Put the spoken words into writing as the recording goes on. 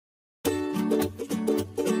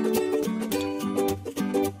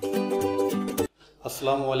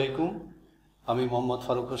আসসালামু আলাইকুম। আমি মোহাম্মদ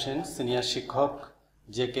ফারুক হোসেন, সিনিয়র শিক্ষক,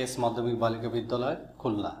 জেকেএস মাধ্যমিক বালিকা বিদ্যালয়,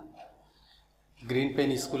 খুলনা। গ্রিন পেন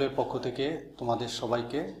স্কুলের পক্ষ থেকে তোমাদের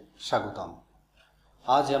সবাইকে স্বাগতম।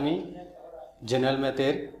 আজ আমি জেনারেল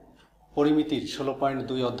ম্যাথের পরিমিতির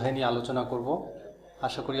 16.2 অধ্যায় নিয়ে আলোচনা করব।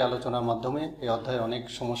 আশা করি আলোচনার মাধ্যমে এই অধ্যায়ের অনেক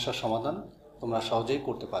সমস্যার সমাধান তোমরা সহজেই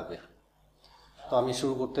করতে পারবে। তো আমি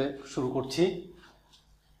শুরু করছি।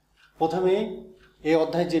 প্রথমে এই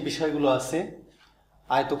অধ্যায়ে যে বিষয়গুলো আছে,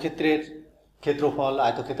 আয়তক্ষেত্রের ক্ষেত্রফল,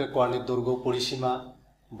 আয়তক্ষেত্রের কর্ণের দৈর্ঘ্য, পরিসীমা,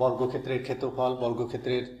 বর্গক্ষেত্রের ক্ষেত্রফল,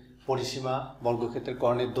 বর্গক্ষেত্রের পরিসীমা, বর্গক্ষেত্রের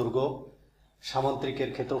কর্ণের দৈর্ঘ্য, সামান্তরিকের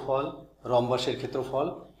ক্ষেত্রফল, রম্বাসের ক্ষেত্রফল,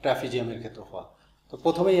 ট্রাপিজিয়ামের ক্ষেত্রফল। তো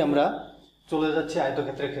প্রথমেই আমরা চলে যাচ্ছি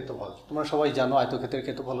আয়তক্ষেত্রের ক্ষেত্রফল। তোমরা সবাই জানো আয়তক্ষেত্রের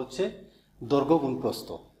ক্ষেত্রফল হচ্ছে দৈর্ঘ্য গুণ প্রস্থ,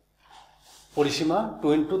 পরিসীমা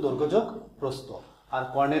 2 দৈর্ঘ্য যোগ প্রস্থ, আর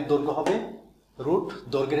কর্ণের দৈর্ঘ্য হবে রুট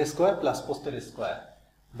দৈর্ঘ্যের স্কোয়ার প্লাস প্রস্থের স্কোয়ার।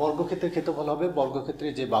 বর্গক্ষেত্রের ক্ষেত্রফল হবে বর্গক্ষেত্রে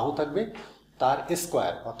যে বাহু থাকবে তার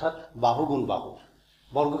স্কোয়ার, অর্থাৎ বাহু গুণ বাহু।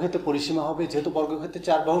 বর্গক্ষেত্রে পরিসীমা হবে, যেহেতু বর্গক্ষেত্রে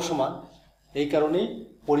 4 বাহু সমান, এই কারণেই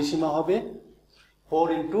পরিসীমা হবে 4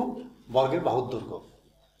 ইন্টু বর্গের বাহুর দৈর্ঘ্য।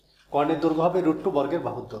 কর্ণের দৈর্ঘ্য হবে √2 বর্গের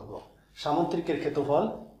বাহুর দৈর্ঘ্য। সামান্তরিকের ক্ষেত্রফল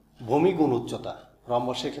ভূমি গুণ উচ্চতা,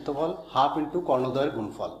 রম্বসের ক্ষেত্রফল হাফ ইন্টু কর্ণদ্বয়ের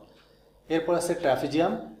গুণফল। এরপর আছে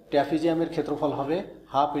ট্রাপিজিয়াম। ট্রাপিজিয়ামের ক্ষেত্রফল হবে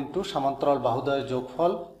হাফ ইন্টু সমান্তরাল বাহুদ্বয়ের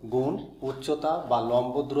যোগফল গুণ উচ্চতা বা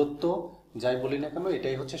লম্ব দূরত্ব, যাই বলি না কেন,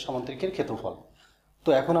 এটাই হচ্ছে সামান্তরিকের ক্ষেত্রফল। তো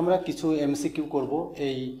এখন আমরা কিছু এমসিকিউ করব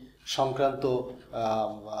এই সংক্রান্ত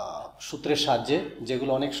সূত্রের সাহায্যে,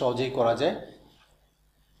 যেগুলো অনেক সহজেই করা যায়।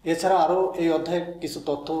 এছাড়া আরও এই অধ্যায়ে কিছু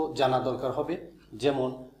তথ্য জানা দরকার হবে। যেমন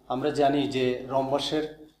আমরা জানি যে রম্বসের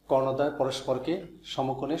কর্ণদ্বয় পরস্পরকে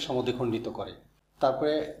সমকোণে সমদ্বিখণ্ডিত করে।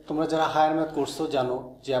 তারপরে তোমরা যারা হায়ার ম্যাথ করছো জানো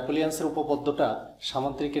যে অ্যাপোলিয়ান্সের উপপাদ্যটা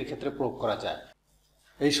সামান্তরিকের ক্ষেত্রে প্রয়োগ করা যায়।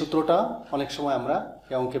 এই সূত্রটা অনেক সময় আমরা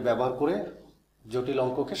এই অঙ্কে ব্যবহার করে জটিল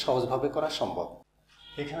অঙ্ককে সহজভাবে করা সম্ভব।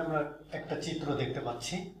 এখানে আমরা একটা চিত্র দেখতে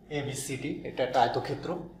পাচ্ছি, ABCD। এটা একটা আয়তক্ষেত্র।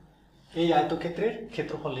 এই আয়তক্ষেত্রের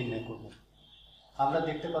ক্ষেত্রফল নির্ণয় করব। আমরা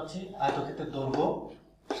দেখতে পাচ্ছি আয়তক্ষেত্রের দৈর্ঘ্য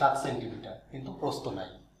 7 সেন্টিমিটার, কিন্তু প্রস্থ নাই,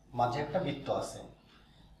 মাঝে একটা বৃত্ত আছে।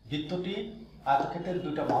 বৃত্তটি আয়তক্ষেত্রের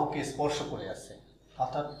দুইটা বাহুকে স্পর্শ করে আছে,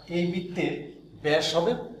 অর্থাৎ এই বৃত্তের ব্যাস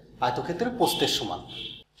হবে আয়তক্ষেত্রের প্রস্থের সমান।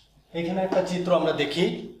 এখানে একটা চিত্র আমরা দেখি।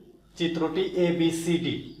 চিত্রটি ABCD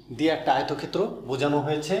দিয়ে একটা আয়তক্ষেত্র বোঝানো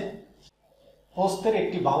হয়েছে। প্রস্থের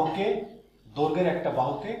একটি বাহুকে, দৈর্ঘ্যের একটা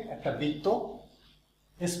বাহুকে একটা বৃত্ত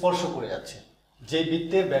স্পর্শ করে যাচ্ছে। যে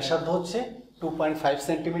বৃত্তের ব্যাসার্ধ হচ্ছে 2.5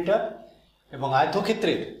 সেন্টিমিটার এবং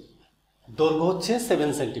আয়তক্ষেত্রের দৈর্ঘ্য হচ্ছে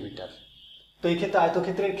 7 সেন্টিমিটার। তো এই ক্ষেত্রে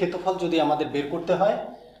আয়তক্ষেত্রের ক্ষেত্রফল যদি আমাদের বের করতে হয়,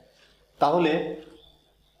 তাহলে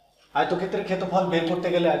আয়তক্ষেত্রের ক্ষেত্রফল বের করতে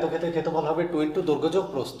গেলে আয়তক্ষেত্রের ক্ষেত্রফল হবে 2 দৈর্ঘ্য যোগ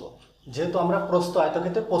প্রস্থ। যেহেতু আমরা প্রস্থ,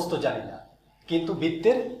 আয়তক্ষেত্রের প্রস্থ জানি না, কিন্তু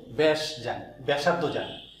বৃত্তের ব্যাস জানি, ব্যাসার্ধ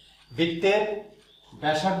জানি। বৃত্তের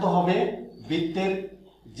ব্যাসার্ধ হবে, বৃত্তের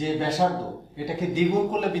যে ব্যাসার্ধ এটাকে দ্বিগুণ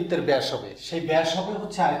করলে বৃত্তের ব্যাস হবে, সেই ব্যাস হবে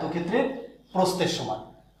হচ্ছে আয়তক্ষেত্রের প্রস্থের সমান।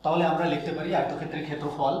 তাহলে আমরা লিখতে পারি আয়তক্ষেত্রের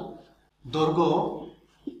ক্ষেত্রফল দৈর্ঘ্য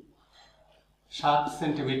 7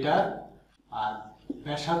 সেন্টিমিটার আর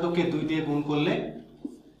ব্যাসার্ধকে 2 দিয়ে গুণ করলে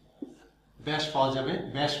ব্যাস পাওয়া যাবে।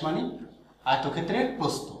 ব্যাস মানে আয়তক্ষেত্রের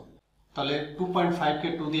প্রস্থ। তাহলে 2.5 কে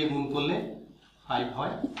 2 দিয়ে গুণ করলে 5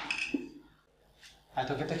 হয়।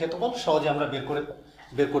 আয়তক্ষেত্রের ক্ষেত্রফল সহজে আমরা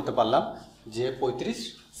বের করতে পারলাম যে 35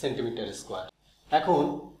 সেন্টিমিটার স্কোয়ার। এখন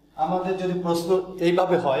আমাদের যদি প্রশ্ন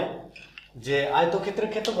এইভাবে হয় যে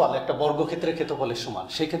আয়তক্ষেত্রের ক্ষেত্রফল একটা বর্গক্ষেত্রের ক্ষেত্রফলের সমান,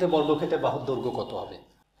 সেই ক্ষেত্রে বর্গক্ষেত্রের বাহুর দৈর্ঘ্য কত হবে?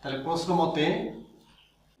 তাহলে প্রশ্ন মতে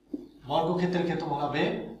বর্গক্ষেত্রের ক্ষেত্রফল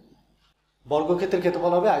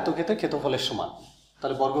হবে আয়তক্ষেত্রের ক্ষেত্রফলের সমান।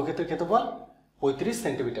 তাহলে বর্গক্ষেত্রের ক্ষেত্রফল 35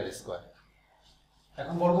 সেন্টিমিটার স্কোয়ার।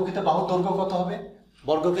 এখন বর্গক্ষেত্রের বাহুর দৈর্ঘ্য কত হবে?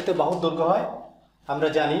 বর্গক্ষেত্রের বাহুর দৈর্ঘ্য হয়, আমরা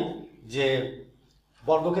জানি যে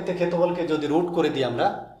বর্গক্ষেত্রের ক্ষেত্রফলকে যদি রুট করে দিই আমরা,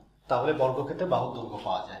 তাহলে বর্গক্ষেত্রের বাহুর দৈর্ঘ্য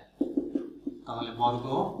পাওয়া যায়। তাহলে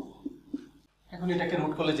এখন এটাকে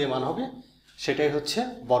রুট করলে যে মান হবে সেটাই হচ্ছে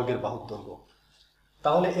বর্গের বাহুর দৈর্ঘ্য।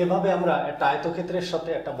 তাহলে এভাবে আমরা একটা আয়তক্ষেত্রের সাথে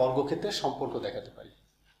একটা বর্গক্ষেত্রের সম্পর্ক দেখাতে পারি।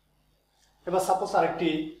 এবার সাপোজ আরেকটি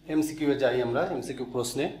এমসিকিউ এ যাই আমরা। এমসিকিউ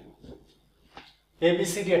প্রশ্নে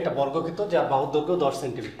ABCD একটা বর্গক্ষেত্র যার বাহুর দৈর্ঘ্য 10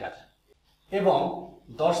 সেন্টিমিটার এবং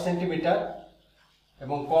 10 সেন্টিমিটার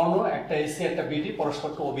এবং কর্ণ একটা AC একটা BD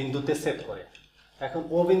পরস্পরকে O বিন্দুতে ছেদ করে। এখন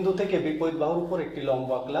O বিন্দু থেকে বিপরীত বাহুর উপর একটি লম্ব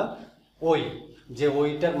আঁকলাম ওই, যে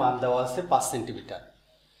ওইটার মান দেওয়া আছে 5 সেন্টিমিটার।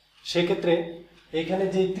 সেক্ষেত্রে এখানে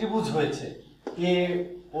যে ত্রিভুজ হয়েছে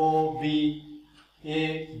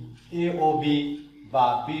AOB বা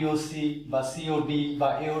BOC বা COD বা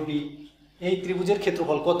AOD, এই ত্রিভুজের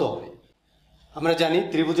ক্ষেত্রফল কত হবে? আমরা জানি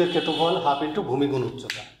ত্রিভুজের ক্ষেত্রফল হাফ ইন্টু ভূমি গুণ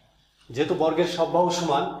উচ্চতা। যেহেতু বর্গের সব বাহু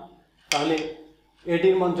সমান, তাহলে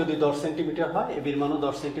এডির মান যদি 10 সেন্টিমিটার হয়, এবির মানও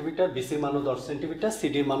 10 সেন্টিমিটার, বিসির মানও 10 সেন্টিমিটার,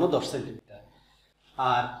 সিডির মানও 10 সেন্টিমিটার।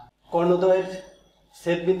 আর কর্ণদ্বয়ের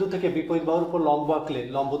ছেদ বিন্দু থেকে বিপরীত বাহুর উপর লম্ব আঁকলে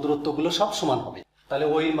লম্ব দূরত্বগুলো সব সমান হবে। তাহলে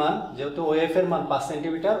ওইর মান, যেহেতু ওএফ এর মান 5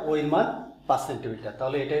 সেন্টিমিটার, ওইর মান 5 সেন্টিমিটার,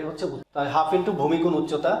 তাহলে এটাই হচ্ছে। তাহলে হাফ ইন্টু ভূমি গুণ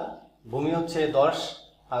উচ্চতা, ভূমি হচ্ছে 10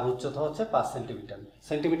 আর উচ্চতা হচ্ছে 5 সেন্টিমিটার।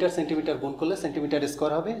 সেন্টিমিটার সেন্টিমিটার গুণ করলে সেন্টিমিটার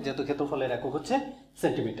স্কোয়ার হবে, যেহেতু ক্ষেত্রফলের একক হচ্ছে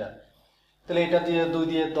সেন্টিমিটার। তাহলে এটা দিয়ে 2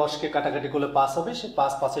 দিয়ে 10কে কাটাকাটি করলে 5 হবে, সে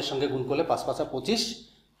 5 5-এর সঙ্গে গুণ করলে 5 5 25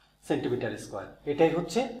 সেন্টিমিটার স্কোয়ার। এটাই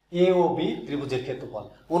হচ্ছে এ ও বি ত্রিভুজের ক্ষেত্রফল।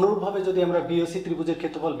 অনুরূপভাবে যদি আমরা বি ও সি ত্রিভুজের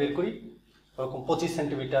ক্ষেত্রফল বের করি, ওরকম 25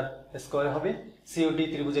 সেন্টিমিটার স্কোয়ার হবে। সিওডি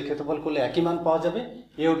ত্রিভুজের ক্ষেত্রফল করলে একই মান পাওয়া যাবে,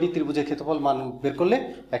 এওডি ত্রিভুজের ক্ষেত্রফল মান বের করলে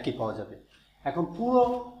একই পাওয়া যাবে। এখন পুরো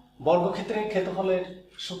বর্গক্ষেত্রের ক্ষেত্রফলের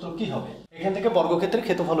সূত্র কি হবে? এখান থেকে বর্গক্ষেত্রের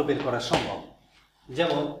ক্ষেত্রফল বের করা সম্ভব।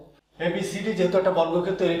 যেমন এবিসিডি যেহেতু একটা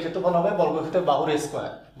বর্গক্ষেত্র, এর ক্ষেত্রফল হবে বর্গক্ষেত্রের বাহুর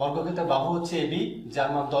স্কোয়ার। বর্গক্ষেত্রের বাহু হচ্ছে এবি, যার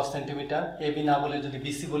মান 10 সেন্টিমিটার। এবি না বলে যদি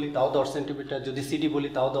বিসি বলি তাও 10 সেন্টিমিটার, যদি সিডি বলি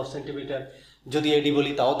তাও 10 সেন্টিমিটার, যদি এডি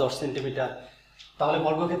বলি তাও 10 সেন্টিমিটার। তাহলে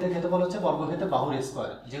বর্গক্ষেত্রের ক্ষেত্রফল হচ্ছে বর্গক্ষেত্রের বাহুর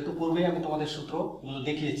স্কোয়ার। যেহেতু পূর্বেই আমি তোমাদের সূত্রগুলো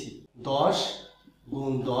দেখিয়েছি, 10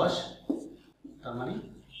 গুণ 10 তার মানে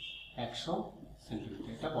 100 সেন্টিমিটার,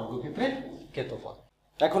 এটা বর্গক্ষেত্রের ক্ষেত্রফল।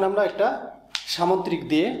 এখন আমরা একটা সামুদ্রিক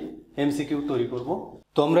দিয়ে এমসিকিউ তৈরি করব।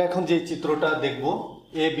 তো আমরা এখন যে চিত্রটা দেখব,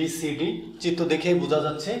 এ বি সি ডি, চিত্র দেখেই বোঝা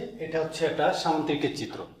যাচ্ছে এটা হচ্ছে একটা সামুদ্রিকের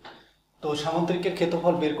চিত্র। তো সামুদ্রিকের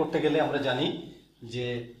ক্ষেত্রফল বের করতে গেলে আমরা জানি যে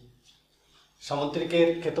সামুদ্রিকের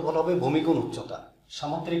ক্ষেত্রফল হবে ভূমি গুণ উচ্চতা।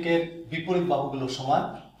 সামুদ্রিকের বিপরীত বাহুগুলো সমান,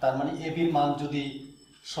 তার মানে এবির মান যদি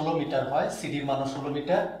 16 মিটার হয়, সিডির মানও 16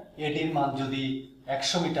 মিটার, এডির মান যদি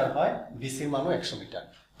 100 মিটার হয়, বিসির মানও 100 মিটার।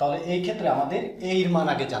 তাহলে এই ক্ষেত্রে আমাদের এর মান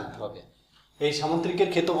আগে জানতে হবে। এই সামুদ্রিকের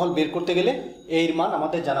ক্ষেত্রফল বের করতে গেলে এর মান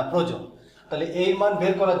আমাদের জানা প্রয়োজন। তাহলে এর মান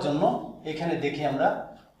বের করার জন্য এখানে দেখি আমরা,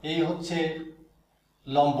 এই হচ্ছে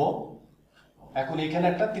লম্ব, এখন এখানে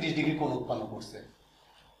একটা 30 ডিগ্রি কোণ উৎপন্ন করছে।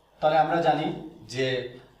 তাহলে আমরা জানি যে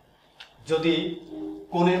যদি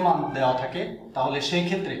কোণের মান দেওয়া থাকে, তাহলে সেই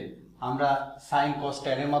ক্ষেত্রে আমরা সাইন কস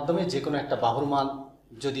ট্যান এর মাধ্যমে যে কোনো একটা বাহুর মান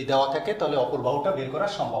যদি দেওয়া থাকে, তাহলে অপর বাহুটা বের করা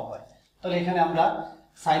সম্ভব হয়। তাহলে এখানে আমরা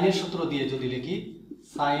সাইনের সূত্র দিয়ে যদি লিখি,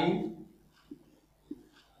 সাইন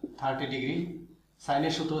 30 ডিগ্রি,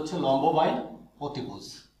 সাইনের সূত্র হচ্ছে লম্ব বাই অতিভুজ,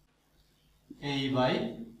 এই বাই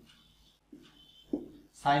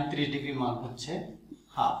সাইন 30 ডিগ্রি মান হচ্ছে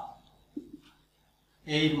হাফ।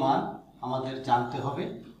 এই মান আমাদের জানতে হবে,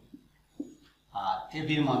 আর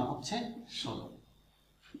এবির মান হচ্ছে 16।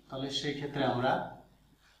 তাহলে সেই ক্ষেত্রে আমরা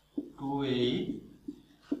 2a,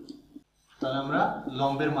 তাহলে আমরা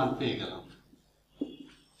লম্বের মান পেয়ে গেলাম।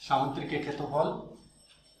 সামুদ্রিকের ক্ষেত্রফল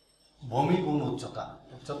ভূমি গুণ উচ্চতা,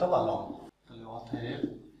 উচ্চতা বা লম্ব। তাহলে অতএব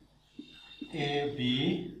এ বি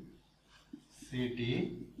সি ডি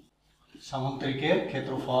সামুদ্রিকের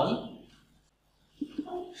ক্ষেত্রফল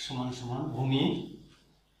সমান সমান ভূমি,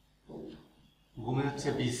 ভূমি হচ্ছে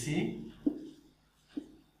বিসি,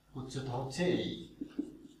 উচ্চতা হচ্ছে এই,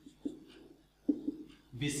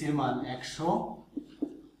 বিসির মান 100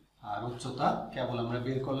 আর উচ্চতা কেবল আমরা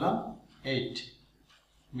বের করলাম 8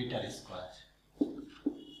 মিটার স্কোয়ার।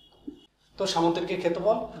 তো সামুদ্রিকের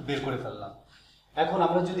ক্ষেত্রফল বের করে ফেললাম। এখন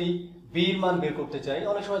আমরা যদি বির মান বের করতে চাই,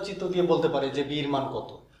 অনেক সময় চিত্র দিয়ে বলতে পারে যে বির মান কত।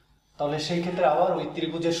 তাহলে সেই ক্ষেত্রে আবার ওই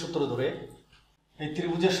ত্রিভুজের সূত্র ধরে, এই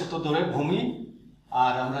ত্রিভুজের সূত্র ধরে ভূমি,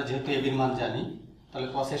 আর আমরা যেহেতু এবির মান জানি, তাহলে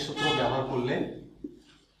কসের সূত্র ব্যবহার করলে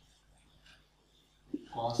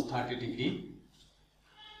cos 30 ডিগ্রি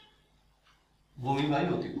ভূমি বাই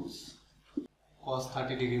অতিভুজ, cos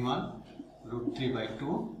 30 ডিগ্রি মান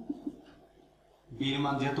 √3/2। বির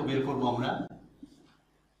মান যেহেতু বের করবো আমরা,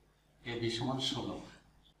 এবি সমান 16,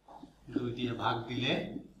 2 দিয়ে ভাগ দিলে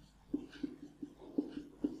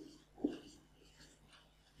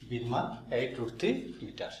বির মান 8√3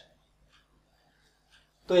 মিটার।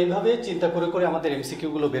 তো এইভাবে চিন্তা করে করে আমাদের এমসিকিউ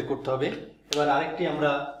গুলো বের করতে হবে। এবার আরেকটি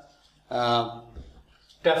আমরা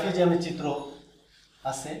ট্রাপিজিয়ামের চিত্র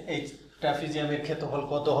আছে, এই ট্রাপিজিয়ামের ক্ষেত্রফল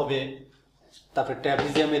কত হবে, তারপরে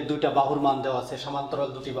ট্রাপিজিয়ামের দুইটা বাহুর মান দেওয়া আছে, সমান্তরাল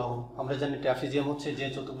দুটি বাহু। আমরা জানি ট্রাপিজিয়াম হচ্ছে যে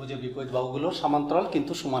চতুর্ভুজের বিপরীত বাহুগুলো সমান্তরাল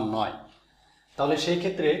কিন্তু সমান নয়। তাহলে সেই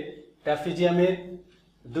ক্ষেত্রে ট্রাপিজিয়ামের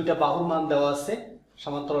দুইটা বাহুর মান দেওয়া আছে,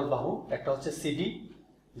 সমান্তরাল বাহু, একটা হচ্ছে সিডি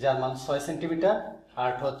যার মান 6 সেন্টিমিটার,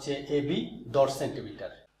 আর হচ্ছে এবি 10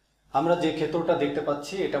 সেন্টিমিটার। আমরা যে ক্ষেত্রটা দেখতে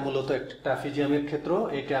পাচ্ছি এটা মূলত একটা ট্রাপিজিয়ামের ক্ষেত্র।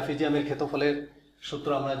 এই ট্রাপিজিয়ামের ক্ষেত্রফলের সূত্র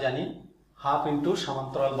আমরা জানি, হাফ ইন্টু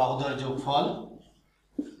সমান্তরাল বাহুদ্বয়ের যোগফল।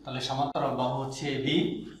 তাহলে সমান্তরাল বাহু হচ্ছে এবি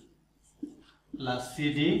প্লাস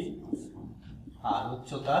সিডি আর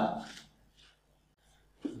উচ্চতা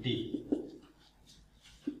ডি।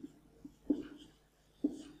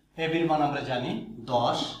 এবির মান আমরা জানি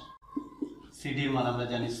 10, সিডির মান আমরা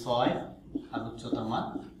জানি 6 আর উচ্চতার মান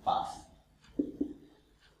 5।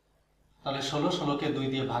 তাহলে 16কে 2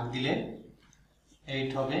 দিয়ে ভাগ দিলে 8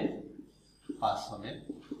 হবে, 5 হবে,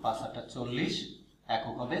 5 আর 40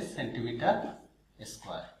 একক হবে সেন্টিমিটার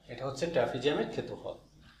স্কয়ার। এটা হচ্ছে ট্রাপিজিয়ামের ক্ষেত্রফল।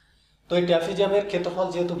 তো এই ট্রাপিজিয়ামের ক্ষেত্রফল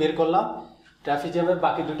যেহেতু বের করলাম, ট্রাপিজিয়ামের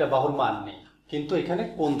বাকি দুইটা বাহুর মান নেই, কিন্তু এখানে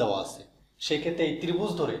কোণ দেওয়া আছে, সেই ক্ষেত্রে এই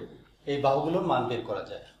ত্রিভুজ ধরে এই বাহুগুলোর মান বের করা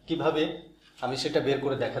যায়। কিভাবে আমি সেটা বের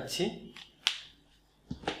করে দেখাচ্ছি।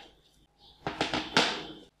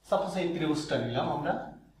 সাপোজ এই ত্রিভুজটা নিলাম আমরা,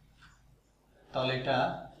 তাহলে এটা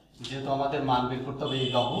যেহেতু আমাদের মান বের করতে হবে, এই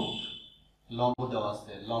বাহু লম্ব দেওয়া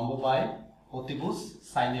আছে, লম্ব বাই অতিভুজ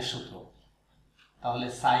সাইনের সূত্র, তাহলে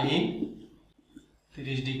সাইন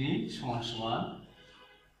 30 ডিগ্রি সমান সমান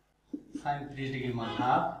সাইন 30 ডিগ্রির মান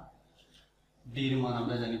হাফ, ডির মান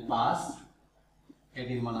আমরা জানি 5,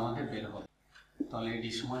 এডির মান আমাদের বের হবে, তাহলে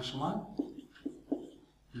এডি সমান সমান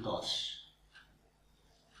 10।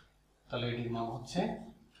 তাহলে এডির মান হচ্ছে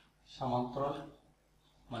সমান্তরাল,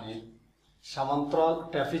 মানে সমান্তরাল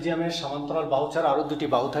ট্রাপিজিয়ামের সমান্তরাল বাহু ছাড়া আরো দুটি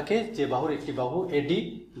বাহু থাকে, যে বাহুর একটি বাহু এডি,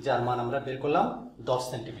 যার মান আমরা বের করলাম 10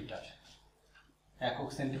 সেন্টিমিটার, একক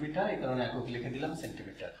সেন্টিমিটার, এই কারণে একক লিখে দিলাম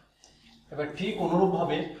সেন্টিমিটার। এবার ঠিক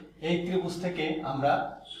অনুরূপভাবে এই ত্রিভুজ থেকে আমরা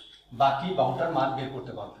বাকি বাহুটার মান বের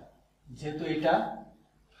করতে পারব। যেহেতু এটা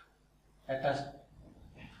একটা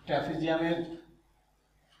ট্রাপিজিয়ামের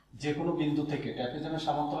যে কোনো বিন্দু থেকে, ট্রাপিজিয়ামের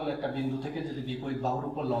সমান্তরাল একটা বিন্দু থেকে যদি বিপরীত বাহুর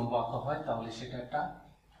উপর লম্ব আঁকা হয়, তাহলে সেটা একটা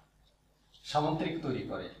সামান্তরিক তৈরি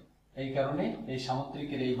করে। এই কারণে এই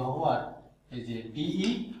সামান্তরিকের এই বাহু আর এই যে ডিই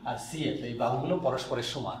আর সিএফ, এই বাহুগুলো পরস্পরের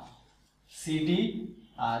সমান, সিডি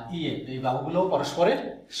আর ইএফ এই বাহুগুলো পরস্পরের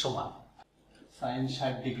সমান। সাইন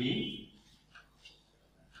 60 ডিগ্রি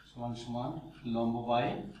সমান সমান লম্ব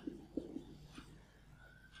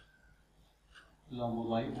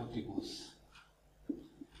বাই অতিভুজ,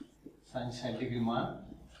 সাইন 60 ডিগ্রির মান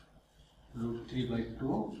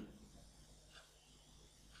 √3/2,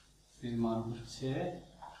 এর মান হচ্ছে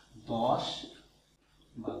 10,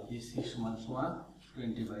 বা বিসি সমান সমান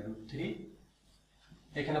 20/√3।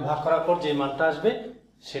 এখানে ভাগ করার পর যে মানটা আসবে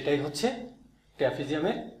সেটাই হচ্ছে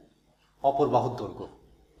ট্রাপিজিয়ামের অপর বাহুর দৈর্ঘ্য।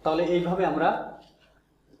 তাহলে এইভাবে আমরা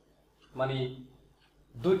মানে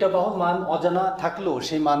দুইটা বাহুর মান অজানা থাকলেও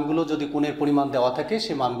সেই মানগুলো যদি কোণের পরিমাণ দেওয়া থাকে,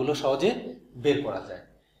 সেই মানগুলো সহজে বের করা যায়।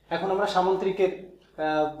 এখন আমরা সামান্তরিকের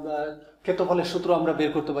ক্ষেত্রফলের সূত্র আমরা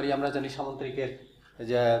বের করতে পারি। আমরা জানি সামান্তরিকের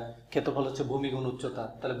যে ক্ষেত্রফল হচ্ছে ভূমি গুণ উচ্চতা,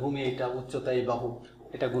 তাহলে ভূমি এইটা, উচ্চতা এই বাহু,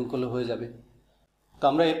 এটা গুণ করলে হয়ে যাবে। তো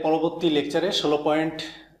আমরা এর পরবর্তী লেকচারে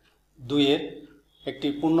 16.2-এর একটি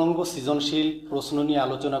পূর্ণাঙ্গ সৃজনশীল প্রশ্ন নিয়ে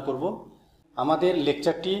আলোচনা করব। আমাদের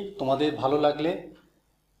লেকচারটি তোমাদের ভালো লাগলে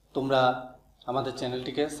তোমরা আমাদের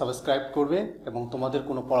চ্যানেলটিকে সাবস্ক্রাইব করবে, এবং তোমাদের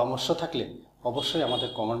কোনো পরামর্শ থাকলে অবশ্যই আমাদের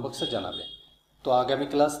কমেন্ট বক্সে জানাবে। তো আগামী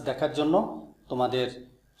ক্লাস দেখার জন্য তোমাদের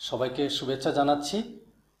সবাইকে শুভেচ্ছা জানাচ্ছি।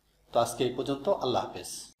 তো আজকে এই পর্যন্ত, আল্লাহ হাফেজ।